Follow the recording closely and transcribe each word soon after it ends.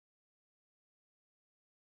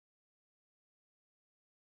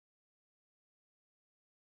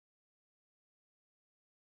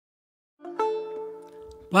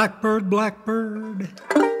Blackbird, blackbird,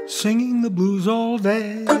 singing the blues all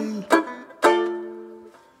day,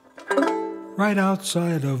 right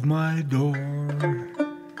outside of my door.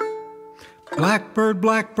 Blackbird,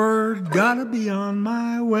 blackbird, gotta be on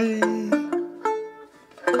my way,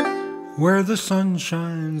 where the sun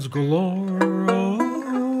shines galore.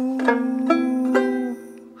 Oh,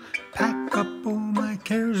 pack up all my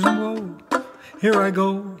cares and woe, here I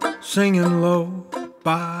go, singing low.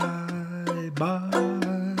 Bye,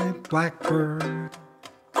 bye, blackbird.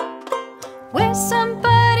 Where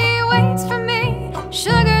somebody waits for me,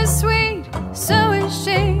 sugar sweet, so is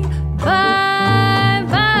she. Bye,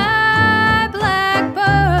 bye,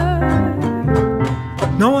 blackbird.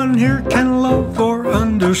 No one here can love or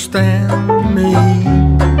understand me.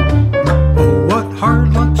 Oh, what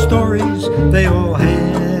hard luck stories they all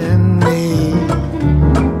hand me.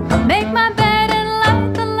 Make my bed and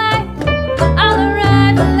light the light, I'll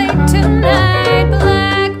arrive late tonight.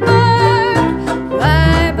 Blackbird,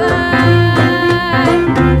 bye,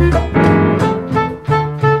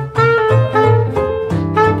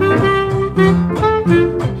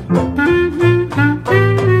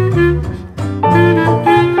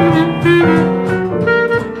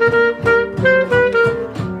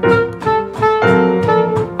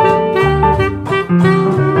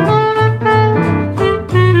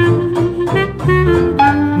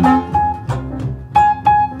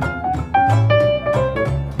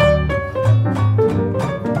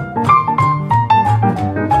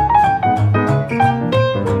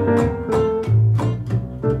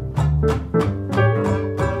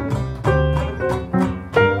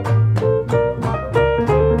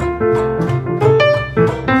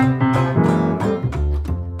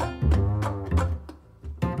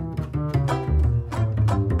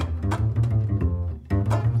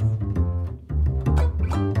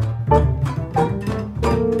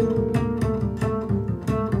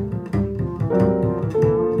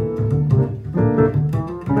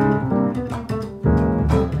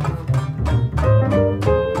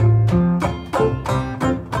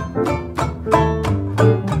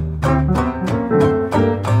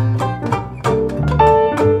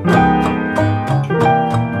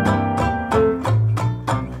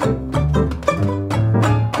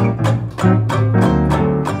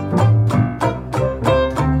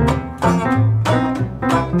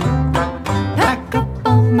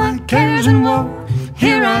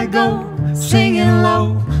 here I go, singing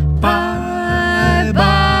low. Bye,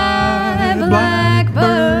 bye,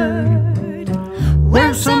 blackbird.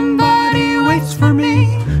 Where somebody waits for me,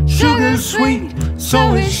 sugar sweet,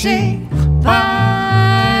 so is she.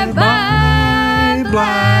 Bye, bye,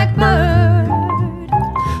 blackbird.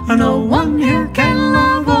 No one here can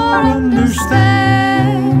love or understand.